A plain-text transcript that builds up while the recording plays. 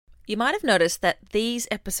You might have noticed that these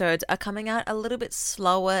episodes are coming out a little bit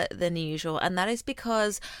slower than usual, and that is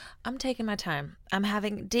because I'm taking my time. I'm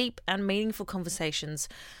having deep and meaningful conversations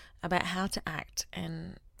about how to act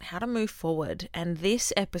and how to move forward, and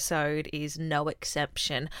this episode is no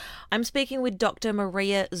exception. I'm speaking with Dr.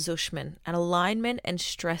 Maria Zushman, an alignment and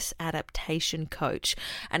stress adaptation coach,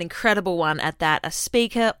 an incredible one at that, a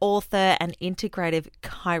speaker, author, and integrative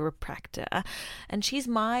chiropractor. And she's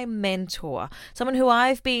my mentor, someone who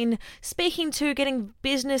I've been speaking to, getting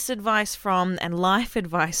business advice from and life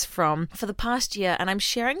advice from for the past year. And I'm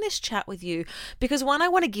sharing this chat with you because, one, I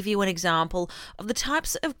want to give you an example of the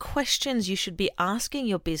types of questions you should be asking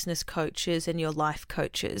your business coaches and your life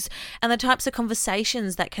coaches, and the types of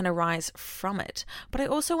conversations that can arise from it. But I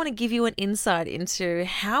also want to give you an insight into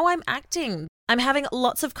how I'm acting. I'm having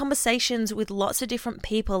lots of conversations with lots of different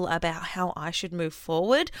people about how I should move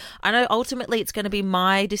forward. I know ultimately it's going to be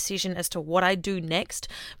my decision as to what I do next,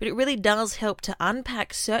 but it really does help to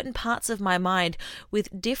unpack certain parts of my mind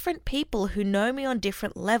with different people who know me on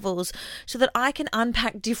different levels so that I can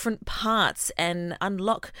unpack different parts and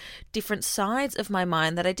unlock different sides of my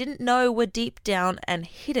mind that I didn't know were deep down and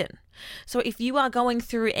hidden. So if you are going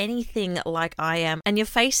through anything like I am and you're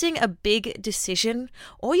facing a big decision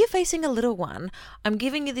or you're facing a little one, I'm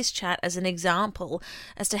giving you this chat as an example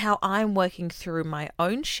as to how I'm working through my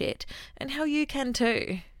own shit and how you can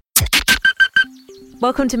too.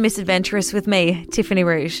 Welcome to Misadventurous with me, Tiffany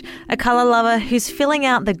Rouge, a colour lover who's filling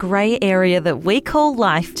out the grey area that we call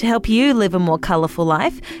life to help you live a more colourful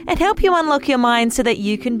life and help you unlock your mind so that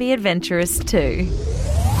you can be adventurous too.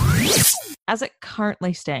 As it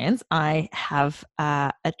currently stands, I have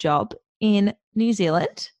a job in New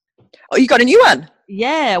Zealand. Oh, you got a new one?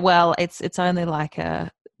 Yeah, well, it's only like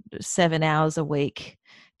a 7 hours a week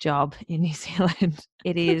job in New Zealand.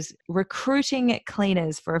 It is recruiting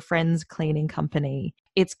cleaners for a friend's cleaning company.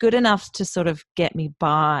 It's good enough to sort of get me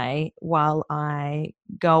by while I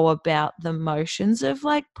go about the motions of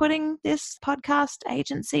like putting this podcast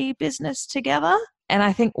agency business together. And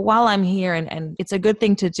I think while I'm here, and it's a good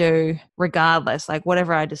thing to do regardless, like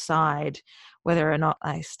whatever I decide, whether or not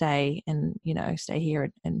I stay and, stay here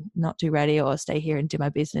and not do radio, or stay here and do my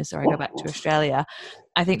business, or I go back to Australia,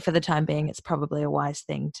 I think for the time being, it's probably a wise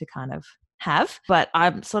thing to kind of have. But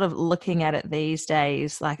I'm sort of looking at it these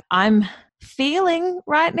days, like I'm feeling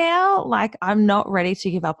right now like I'm not ready to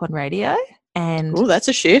give up on radio. And oh, that's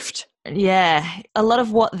a shift. Yeah, a lot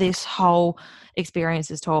of what this whole experience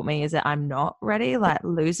has taught me is that I'm not ready. Like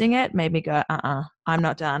losing it made me go, I'm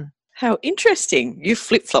not done. How interesting. You've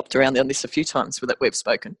flip-flopped around on this a few times that we've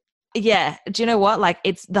spoken. Yeah. Do you know what? Like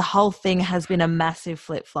the whole thing has been a massive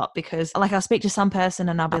flip-flop because like I'll speak to some person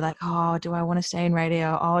and I'll be like, oh, do I want to stay in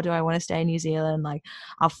radio? Oh, do I want to stay in New Zealand? Like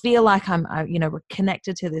I'll feel like I'm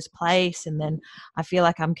connected to this place, and then I feel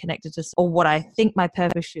like I'm connected to or what I think my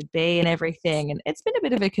purpose should be and everything. And it's been a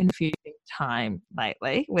bit of a confusing time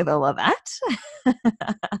lately with all of that.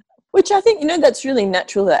 Which I think, that's really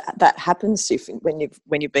natural that happens when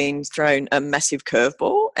you've been thrown a massive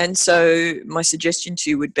curveball. And so my suggestion to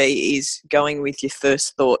you would be is going with your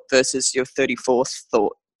first thought versus your 34th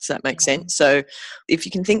thought. Does that make sense? So if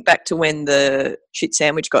you can think back to when the shit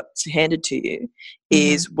sandwich got handed to you,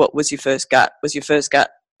 is what was your first gut? Was your first gut,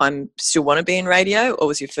 I'm still want to be in radio? Or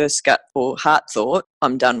was your first gut or heart thought,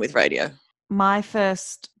 I'm done with radio? My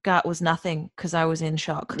first gut was nothing because I was in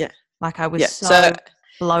shock. Yeah. Like I was so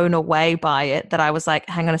blown away by it that I was like,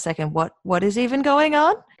 hang on a second, what is even going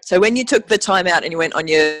on? So when you took the time out and you went on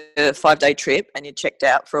your 5-day trip and you checked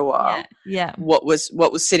out for a while, yeah. What was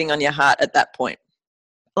sitting on your heart at that point?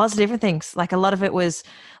 Lots of different things. Like a lot of it was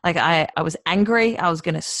like I was angry. I was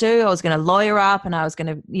going to sue. I was going to lawyer up, and I was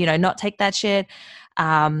going to, not take that shit.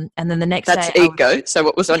 And then the next day, that's ego. So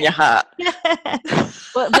what was on your heart?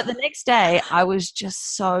 But the next day, I was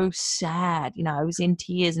just so sad. I was in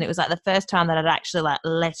tears, and it was like the first time that I'd actually like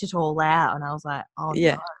let it all out. And I was like, oh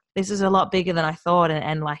yeah, no, this is a lot bigger than I thought,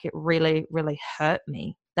 and like it really, really hurt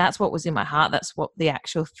me. That's what was in my heart. That's what the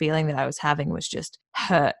actual feeling that I was having was, just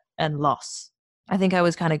hurt and loss. I think I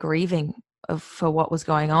was kind of grieving for what was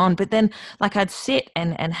going on. But then like I'd sit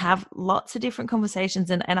and have lots of different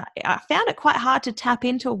conversations, and I found it quite hard to tap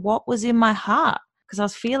into what was in my heart because I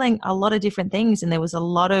was feeling a lot of different things, and there was a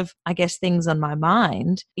lot of, I guess, things on my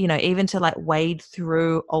mind, even to like wade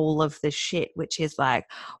through all of the shit, which is like,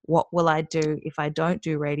 what will I do if I don't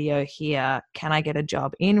do radio here? Can I get a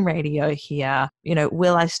job in radio here?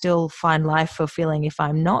 Will I still find life fulfilling if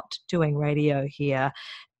I'm not doing radio here?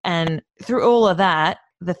 And through all of that,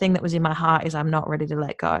 the thing that was in my heart is I'm not ready to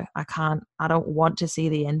let go. I don't want to see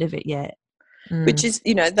the end of it yet. Which is,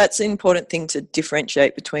 that's an important thing to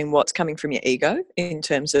differentiate between what's coming from your ego in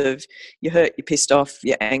terms of you're hurt, you're pissed off,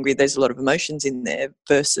 you're angry. There's a lot of emotions in there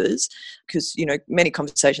versus, because, many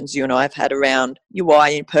conversations you and I have had around your why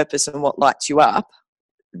and purpose and what lights you up.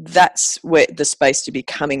 That's where the space to be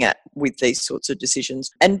coming at with these sorts of decisions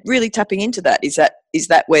and really tapping into that. Is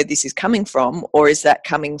that where this is coming from, or is that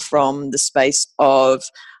coming from the space of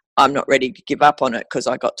I'm not ready to give up on it because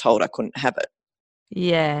I got told I couldn't have it?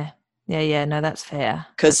 Yeah. No, that's fair.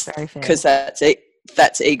 Because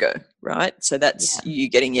that's ego, right? So that's you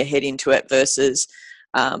getting your head into it versus,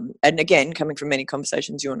 and again, coming from many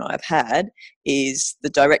conversations you and I have had, is the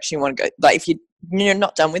direction you want to go. Like if you're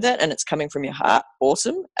not done with it and it's coming from your heart,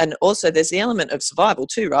 awesome. And also there's the element of survival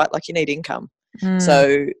too, right? Like you need income.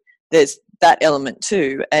 So there's that element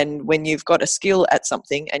too. And when you've got a skill at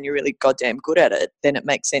something and you're really goddamn good at it, then it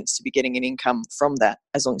makes sense to be getting an income from that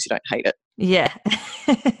as long as you don't hate it. Yeah,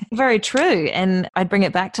 very true. And I'd bring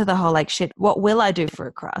it back to the whole shit, what will I do for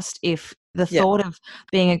a crust if the thought of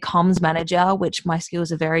being a comms manager, which my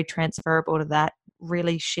skills are very transferable to that,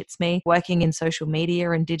 really shits me. Working in social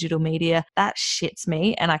media and digital media, that shits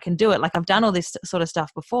me, and I can do it. Like I've done all this sort of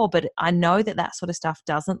stuff before, but I know that sort of stuff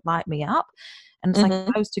doesn't light me up. And it's like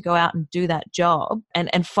supposed to go out and do that job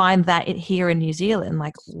and find that here in New Zealand,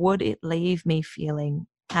 like would it leave me feeling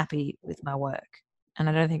happy with my work? And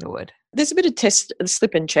I don't think it would. There's a bit of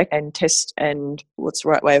slip and check and test, and what's the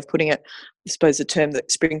right way of putting it? I suppose the term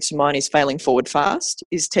that springs to mind is failing forward fast,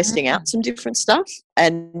 is testing out some different stuff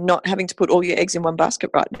and not having to put all your eggs in one basket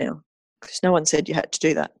right now, because no one said you had to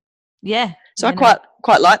do that. Yeah. So I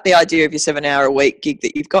quite like the idea of your 7-hour-a-week gig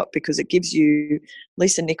that you've got, because it gives you,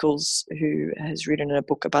 Lisa Nichols, who has written a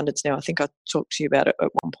book, Abundance Now, I think I talked to you about it at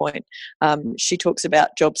one point. She talks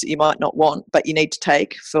about jobs that you might not want, but you need to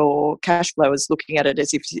take for cash flow, as looking at it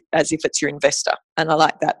as if it's your investor. And I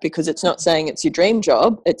like that, because it's not saying it's your dream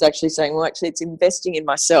job. It's actually saying, well, actually it's investing in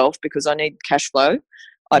myself because I need cash flow.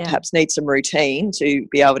 I perhaps need some routine to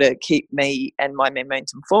be able to keep me and my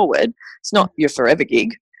momentum forward. It's not your forever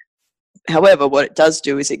gig. However, what it does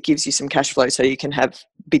do is it gives you some cash flow so you can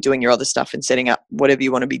be doing your other stuff and setting up whatever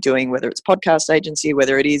you want to be doing, whether it's podcast agency,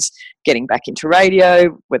 whether it is getting back into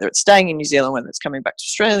radio, whether it's staying in New Zealand, whether it's coming back to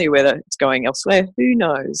Australia, whether it's going elsewhere, who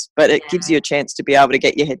knows? But it gives you a chance to be able to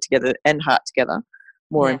get your head together and heart together,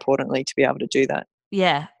 more importantly, to be able to do that.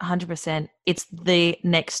 Yeah, 100%. It's the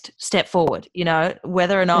next step forward,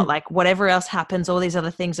 whether or not like whatever else happens, all these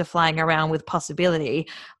other things are flying around with possibility.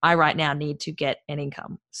 I right now need to get an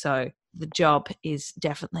income. So the job is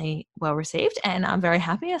definitely well received and I'm very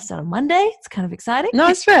happy. I start on Monday. It's kind of exciting.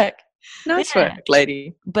 Nice work. Nice work,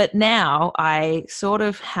 lady. But now I sort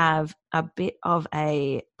of have a bit of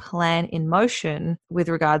a plan in motion with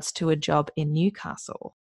regards to a job in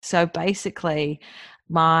Newcastle. So basically,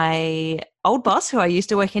 my old boss, who I used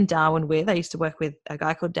to work in Darwin with, I used to work with a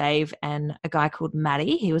guy called Dave and a guy called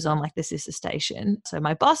Maddie. He was on like the sister station. So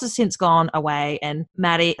my boss has since gone away and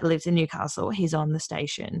Maddie lives in Newcastle. He's on the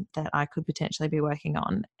station that I could potentially be working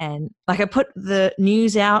on. And like I put the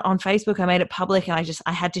news out on Facebook, I made it public and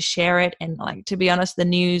I had to share it. And like, to be honest, the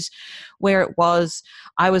news where it was,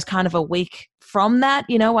 I was kind of a week from that,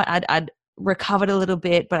 I'd recovered a little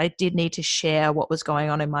bit, but I did need to share what was going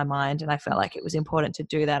on in my mind, and I felt like it was important to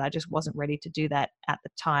do that. I just wasn't ready to do that at the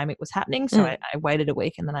time it was happening, so I waited a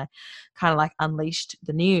week and then I kind of like unleashed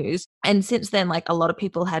the news. And since then, like a lot of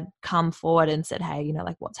people had come forward and said, hey,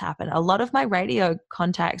 like what's happened. A lot of my radio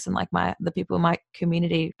contacts and like the people in my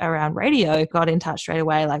community around radio got in touch straight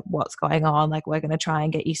away, like what's going on, like we're going to try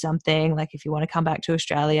and get you something, like if you want to come back to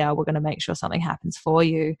Australia, we're going to make sure something happens for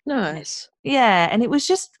you. Nice. Yeah. And it was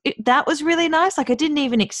just, that was really nice. Like I didn't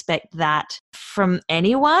even expect that from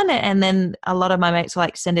anyone. And then a lot of my mates were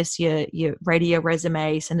like, send us your radio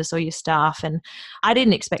resume, send us all your stuff. And I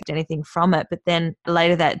didn't expect anything from it. But then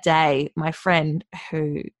later that day, my friend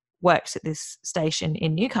who works at this station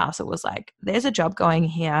in Newcastle was like, there's a job going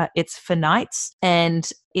here. It's for nights. And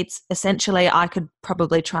it's essentially, I could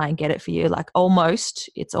probably try and get it for you. Like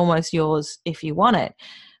it's almost yours if you want it.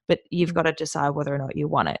 But you've got to decide whether or not you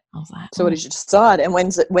want it. I was like, so what did you decide? And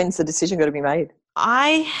when's the decision going to be made?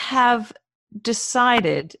 I have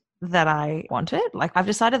decided that I want it. Like I've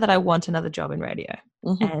decided that I want another job in radio.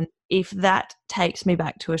 Mm-hmm. And if that takes me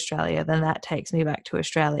back to Australia, then that takes me back to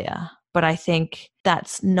Australia. But I think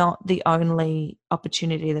that's not the only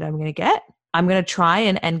opportunity that I'm going to get. I'm going to try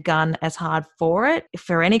and gun as hard for it.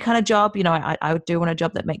 For any kind of job, you know, I do want a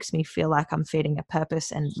job that makes me feel like I'm feeding a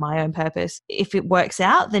purpose and my own purpose. If it works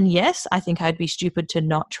out, then yes, I think I'd be stupid to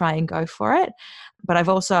not try and go for it. But I've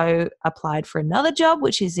also applied for another job,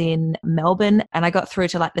 which is in Melbourne, and I got through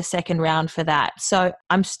to like the second round for that. So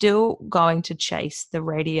I'm still going to chase the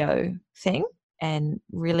radio thing and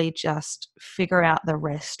really just figure out the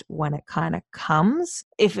rest when it kind of comes.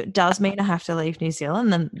 If it does mean I have to leave New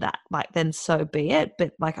Zealand, then so be it.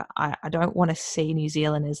 But like, I don't want to see New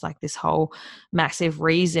Zealand as like this whole massive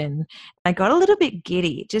reason. I got a little bit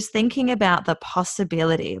giddy just thinking about the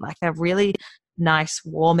possibility, like a really nice,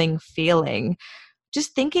 warming feeling,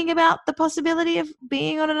 just thinking about the possibility of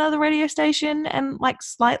being on another radio station and like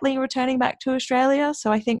slightly returning back to Australia.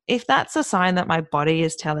 So I think if that's a sign that my body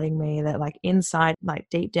is telling me that like inside, like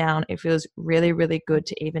deep down, it feels really, really good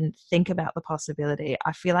to even think about the possibility,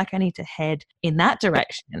 I feel like I need to head in that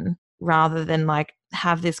direction rather than like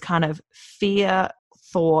have this kind of fear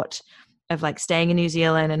thought of like staying in New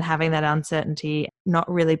Zealand and having that uncertainty, not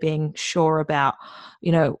really being sure about, you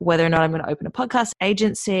know, whether or not I'm going to open a podcast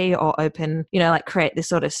agency or open, you know, like create this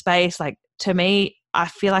sort of space. Like to me, I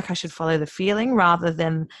feel like I should follow the feeling rather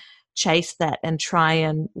than chase that and try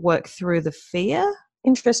and work through the fear.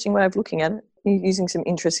 Interesting way of looking at it. You're using some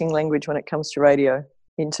interesting language when it comes to radio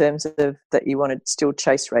in terms of that you want to still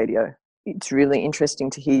chase radio. It's really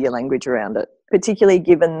interesting to hear your language around it, particularly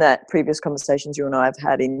given that previous conversations you and I have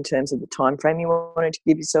had in terms of the time frame you wanted to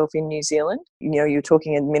give yourself in New Zealand. You know, you're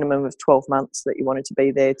talking a minimum of 12 months that you wanted to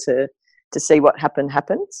be there to see what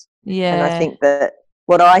happens. Yeah. And I think that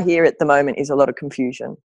what I hear at the moment is a lot of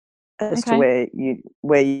confusion as to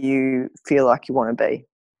where you feel like you want to be.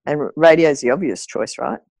 And radio is the obvious choice,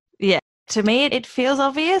 right? Yeah. To me, it feels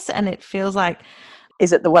obvious, and it feels like...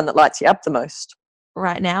 Is it the one that lights you up the most?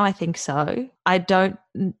 Right now, I think so. I don't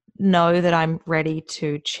know that I'm ready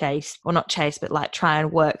to chase, or not chase, but like try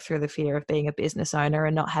and work through the fear of being a business owner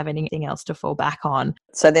and not have anything else to fall back on.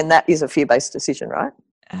 So then that is a fear-based decision, right?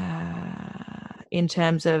 In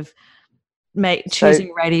terms of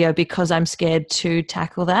choosing radio because I'm scared to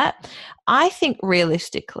tackle that. I think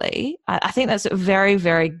realistically, I think that's a very,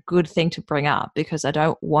 very good thing to bring up because I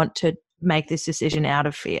don't want to make this decision out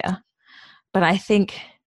of fear. But I think...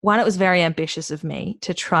 one, it was very ambitious of me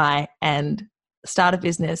to try and start a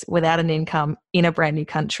business without an income in a brand new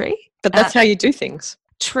country. But that's how you do things.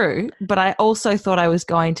 True. But I also thought I was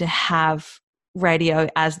going to have radio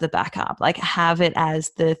as the backup, like have it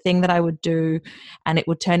as the thing that I would do and it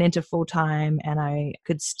would turn into full time and I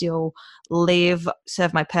could still live,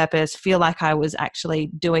 serve my purpose, feel like I was actually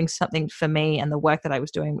doing something for me and the work that I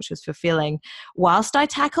was doing, which was fulfilling, whilst I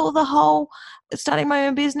tackle the whole starting my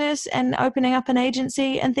own business and opening up an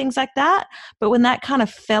agency and things like that. But when that kind of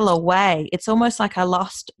fell away, it's almost like I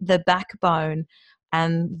lost the backbone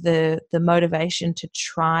and the motivation to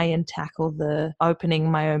try and tackle the opening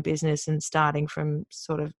my own business and starting from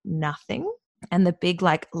sort of nothing. And the big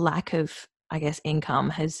like lack of, I guess, income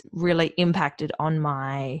has really impacted on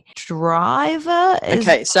my driver.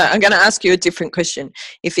 Okay, so I'm going to ask you a different question.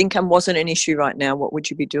 If income wasn't an issue right now, what would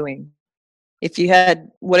you be doing? If you had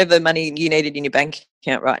whatever money you needed in your bank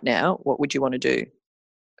account right now, what would you want to do?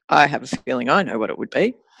 I have a feeling I know what it would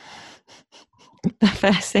be. The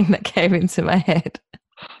first thing that came into my head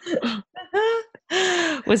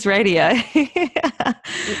was radio.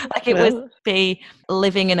 Like it would be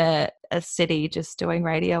living in a city just doing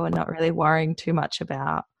radio and not really worrying too much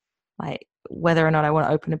about like whether or not I want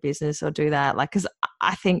to open a business or do that. Like, because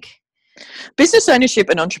I think business ownership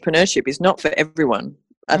and entrepreneurship is not for everyone.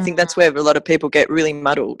 I think that's where a lot of people get really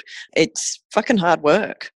muddled. It's fucking hard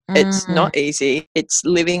work. It's not easy. It's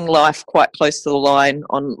living life quite close to the line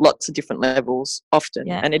on lots of different levels often.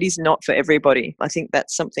 Yeah. And it is not for everybody. I think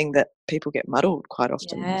that's something that people get muddled quite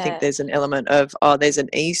often. Yeah. I think there's an element of, there's an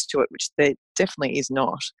ease to it, which there definitely is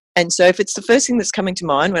not. And so if it's the first thing that's coming to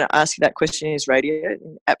mind when I ask you that question is radio,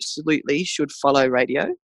 you absolutely should follow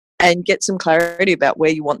radio. And get some clarity about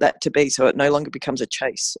where you want that to be so it no longer becomes a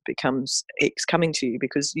chase. It's coming to you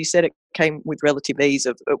because you said it came with relative ease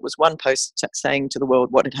of it was one post saying to the world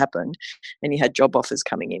what had happened and you had job offers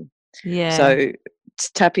coming in. Yeah. So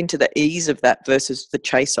tap into the ease of that versus the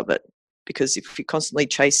chase of it, because if you're constantly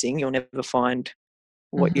chasing, you'll never find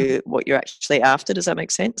what you're actually after. Does that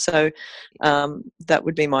make sense? So that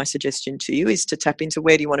would be my suggestion to you, is to tap into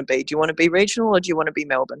where do you want to be? Do you want to be regional or do you want to be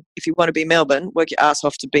Melbourne? If you want to be Melbourne, work your ass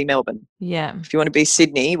off to be Melbourne. Yeah. If you want to be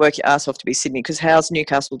Sydney, work your ass off to be Sydney, because how's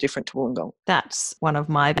Newcastle different to Wollongong? That's one of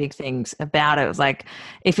my big things about it. It was like,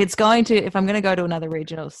 if I'm going to go to another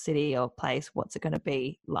regional city or place, what's it going to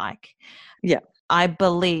be like? Yeah. I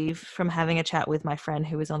believe from having a chat with my friend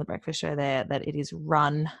who was on the breakfast show there that it is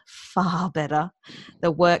run far better.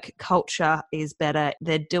 The work culture is better.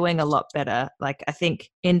 They're doing a lot better. Like, I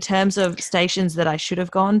think in terms of stations that I should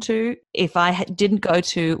have gone to, if I didn't go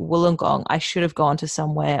to Wollongong, I should have gone to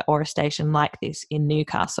somewhere or a station like this in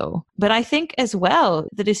Newcastle. But I think as well,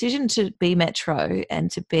 the decision to be Metro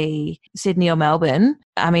and to be Sydney or Melbourne,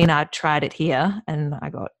 I mean, I tried it here and I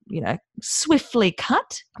got, swiftly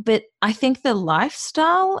cut. But I think the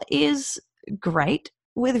lifestyle is great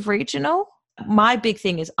with regional. My big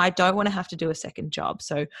thing is I don't want to have to do a second job.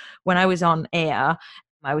 So when I was on air,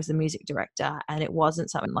 I was the music director and it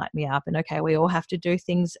wasn't something light me up. And okay, we all have to do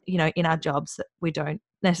things, in our jobs that we don't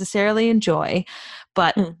necessarily enjoy.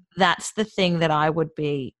 But that's the thing that I would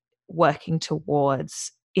be working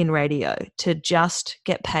towards in radio, to just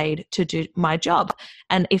get paid to do my job.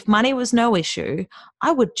 And if money was no issue,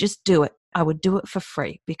 I would just do it. I would do it for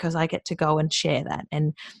free because I get to go and share that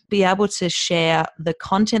and be able to share the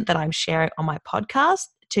content that I'm sharing on my podcast,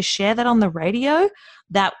 to share that on the radio.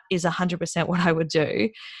 That is 100% what I would do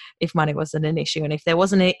if money wasn't an issue and if there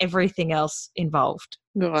wasn't everything else involved.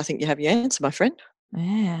 Well, I think you have your answer, my friend.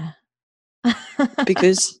 Yeah.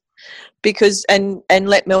 because and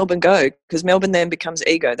let Melbourne go, because Melbourne then becomes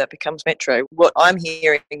ego, that becomes Metro. What I'm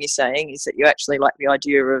hearing you saying is that you actually like the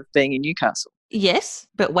idea of being in Newcastle. Yes,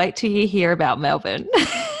 but wait till you hear about Melbourne.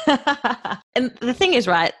 And the thing is,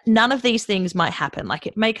 right, none of these things might happen. Like,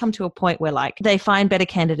 it may come to a point where they find better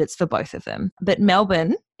candidates for both of them. But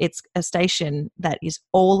Melbourne, it's a station that is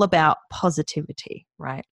all about positivity,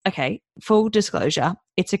 right? Okay, full disclosure,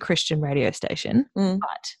 it's a Christian radio station,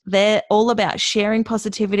 but they're all about sharing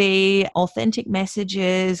positivity, authentic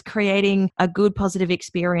messages, creating a good positive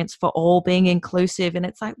experience for all, being inclusive. And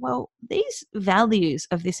it's like, well, these values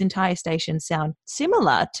of this entire station sound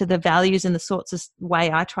similar to the values and the sorts of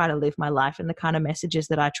way I try to live my life and the kind of messages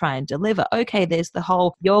that I try and deliver. Okay, there's the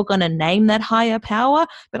whole, you're going to name that higher power,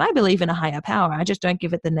 but I believe in a higher power. I just don't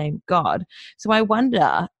give it the name God. So I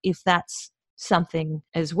wonder if that's something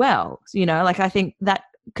as well. I think that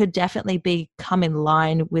could definitely come in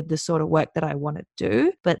line with the sort of work that I want to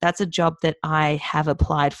do, but that's a job that I have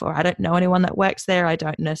applied for. I don't know anyone that works there. I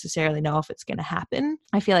don't necessarily know if it's going to happen.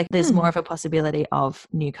 I feel like there's more of a possibility of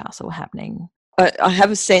Newcastle happening. I have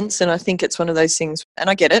a sense, and I think it's one of those things, and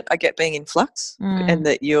I get it. I get being in flux and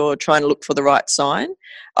that you're trying to look for the right sign.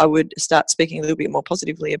 I would start speaking a little bit more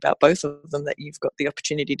positively about both of them, that you've got the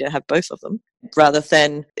opportunity to have both of them, rather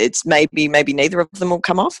than it's maybe neither of them will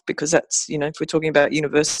come off, because that's, if we're talking about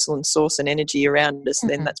universal and source and energy around us,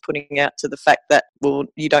 then that's putting out to the fact that, well,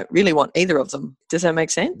 you don't really want either of them. Does that make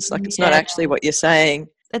sense? Like, it's not actually what you're saying,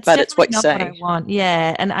 but it's what you're saying. What I want.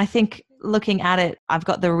 Yeah. And I think looking at it, I've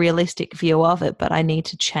got the realistic view of it, but I need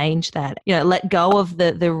to change that. Let go of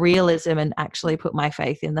the realism and actually put my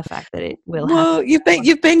faith in the fact that it will happen. Well,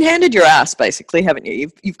 you've been handed your ass, basically, haven't you?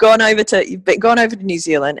 You've gone over to New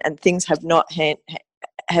Zealand, and things have not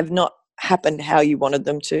happened how you wanted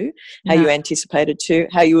them to, how you anticipated to,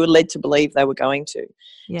 how you were led to believe they were going to.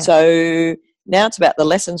 Yeah. So now it's about the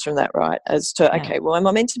lessons from that, right? As to, okay, well, am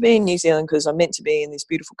I meant to be in New Zealand because I'm meant to be in this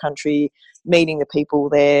beautiful country, meeting the people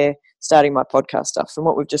there, starting my podcast stuff? From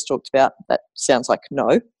what we've just talked about, that sounds like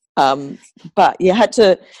no. But you had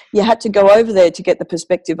to go over there to get the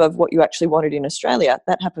perspective of what you actually wanted in Australia.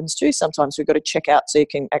 That happens too. Sometimes we've got to check out so you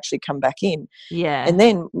can actually come back in. Yeah. And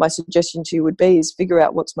then my suggestion to you would be is figure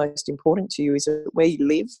out what's most important to you. Is it where you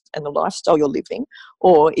live and the lifestyle you're living,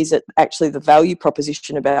 or is it actually the value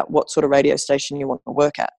proposition about what sort of radio station you want to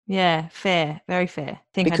work at? Yeah, fair, very fair.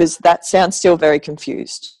 Because that sounds still very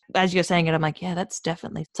confused. As you're saying it, I'm like, yeah, that's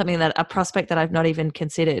definitely something that a prospect that I've not even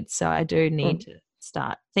considered. So I do need to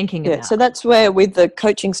start thinking about. So that's where, with the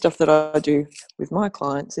coaching stuff that I do with my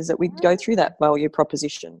clients, is that we go through that value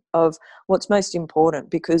proposition of what's most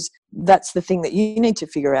important, because that's the thing that you need to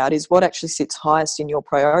figure out, is what actually sits highest in your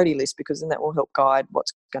priority list, because then that will help guide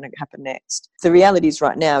what's going to happen next. The reality is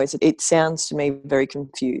right now is that it sounds to me very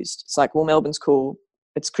confused. It's like, well, Melbourne's cool,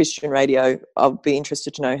 it's Christian radio. I'll be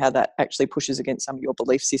interested to know how that actually pushes against some of your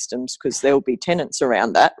belief systems, because there will be tenants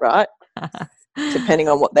around that, right? Depending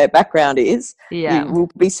on what their background is, you will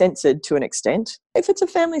be censored to an extent. If it's a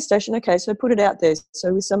family station, okay, so put it out there.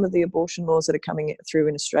 So with some of the abortion laws that are coming through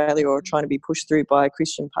in Australia, or trying to be pushed through by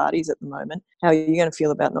Christian parties at the moment, how are you going to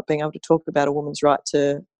feel about not being able to talk about a woman's right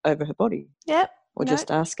over her body? Yep. Or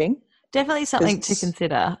just asking? Definitely something to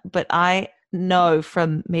consider. But I know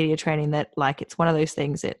from media training that like it's one of those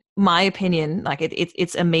things that, my opinion, like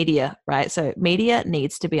it's a media, right? So media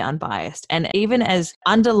needs to be unbiased. And even as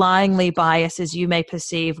underlyingly biased as you may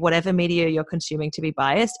perceive whatever media you're consuming to be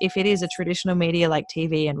biased, if it is a traditional media like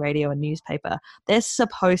TV and radio and newspaper, they're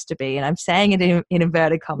supposed to be, and I'm saying it in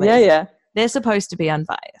inverted commas, they're supposed to be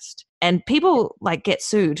unbiased. And people like get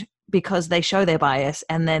sued because they show their bias,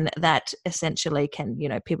 and then that essentially can,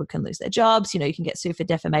 people can lose their jobs, you can get sued for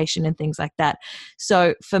defamation and things like that.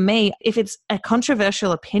 So for me, if it's a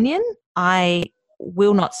controversial opinion, I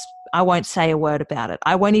won't say a word about it.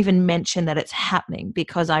 I won't even mention that it's happening,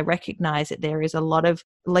 because I recognize that there is a lot of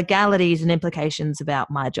legalities and implications about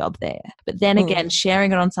my job there. But then again,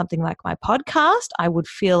 sharing it on something like my podcast, I would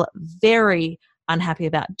feel very unhappy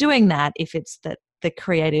about doing that if it's that the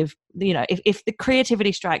creative, if the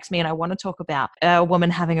creativity strikes me and I want to talk about a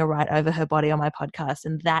woman having a right over her body on my podcast,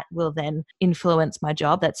 and that will then influence my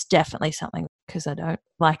job, that's definitely something, because I don't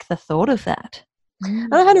like the thought of that.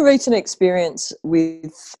 And I had a recent experience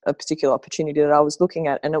with a particular opportunity that I was looking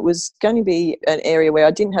at, and it was going to be an area where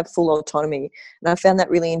I didn't have full autonomy. And I found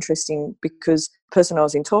that really interesting, because the person I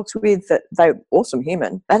was in talks with, that they're awesome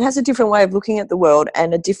human, and has a different way of looking at the world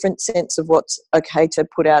and a different sense of what's okay to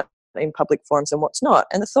put out in public forums and what's not.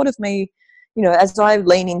 And the thought of me, as I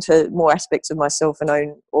lean into more aspects of myself and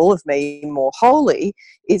own all of me more wholly,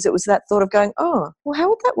 it was that thought of going, oh, well, how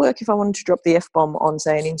would that work if I wanted to drop the F-bomb on,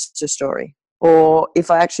 say, an Insta story? Or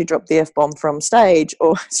if I actually drop the F-bomb from stage,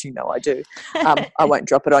 or as you know I do, I won't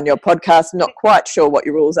drop it on your podcast. Not quite sure what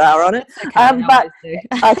your rules are on it. Okay, but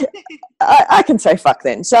I can say fuck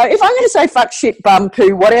then. So if I'm going to say fuck, shit, bum,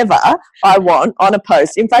 poo, whatever I want on a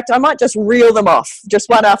post, in fact, I might just reel them off, just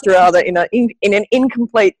one after another in an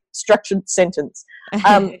incomplete structured sentence,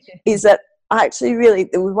 is that I actually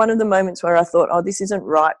it was one of the moments where I thought, oh, this isn't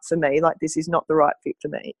right for me, like this is not the right fit for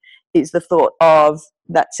me, is the thought of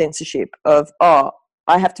that censorship of, oh,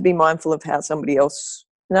 I have to be mindful of how somebody else,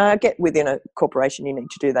 I get within a corporation you need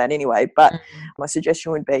to do that anyway, but my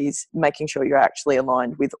suggestion would be is making sure you're actually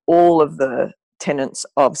aligned with all of the tenets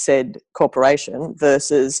of said corporation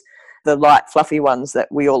versus the light, fluffy ones that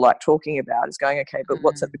we all like talking about, is going, okay, but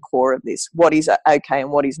what's at the core of this? What is okay and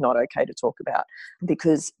what is not okay to talk about?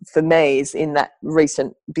 Because for me, is in that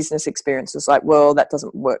recent business experience, it's like, well, that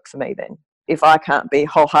doesn't work for me then. If I can't be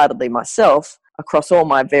wholeheartedly myself across all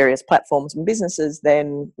my various platforms and businesses,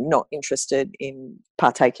 then not interested in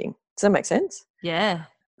partaking. Does that make sense? Yeah.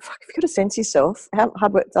 Fuck, if you've got to sense yourself, how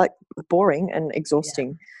hard work, like boring and exhausting.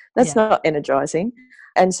 Yeah. That's not energizing.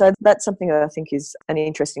 And so that's something that I think is an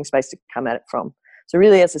interesting space to come at it from. So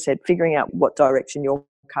really, as I said, figuring out what direction you're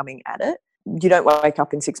coming at it. You don't wake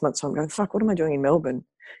up in 6 months' time going, fuck, what am I doing in Melbourne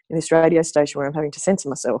in this radio station where I'm having to censor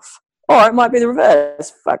myself? Or it might be the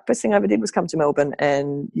reverse. Fuck, best thing I ever did was come to Melbourne,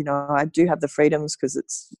 and, I do have the freedoms because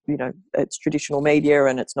it's, it's traditional media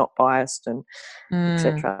and it's not biased and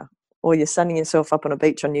etc. Or you're sunning yourself up on a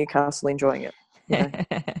beach on Newcastle enjoying it.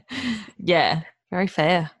 Yeah, very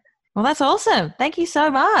fair. Well, that's awesome. Thank you so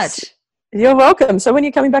much. You're welcome. So when are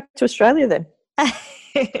you coming back to Australia then?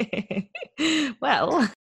 Well,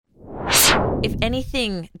 if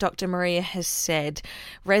anything Dr. Maria has said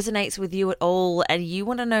resonates with you at all and you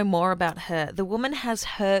want to know more about her, the woman has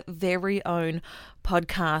her very own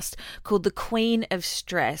podcast called The Queen of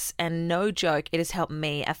Stress, and no joke, it has helped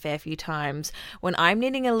me a fair few times when I'm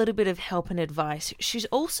needing a little bit of help and advice. She's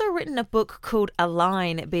also written a book called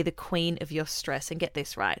Align, Be the Queen of Your Stress, and get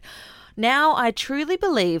this right. Now, I truly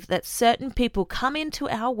believe that certain people come into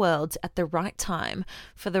our worlds at the right time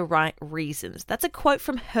for the right reasons. That's a quote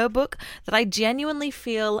from her book that I genuinely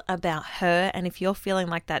feel about her. And if you're feeling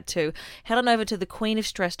like that too, head on over to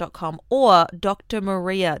thequeenofstress.com or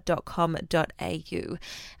drmaria.com.au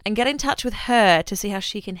and get in touch with her to see how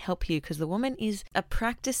she can help you, because the woman is a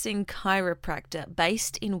practicing chiropractor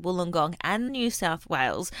based in Wollongong and New South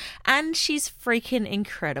Wales, and she's freaking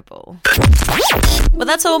incredible. Well,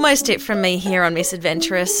 that's almost it from me here on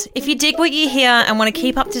Misadventurous. If you dig what you hear and want to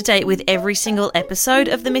keep up to date with every single episode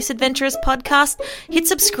of the Misadventurous podcast, hit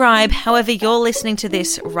subscribe however you're listening to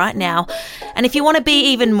this right now. And if you want to be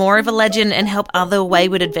even more of a legend and help other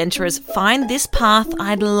wayward adventurers find this path,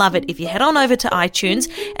 I'd love it if you head on over to iTunes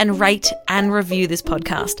and rate and review this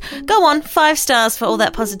podcast. Go on, 5 stars for all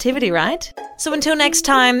that positivity, right? So until next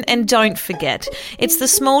time, and don't forget, it's the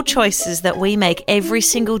small choices that we make every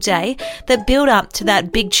single day that build up to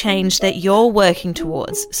that big change that you're working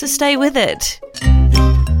towards. So stay with it.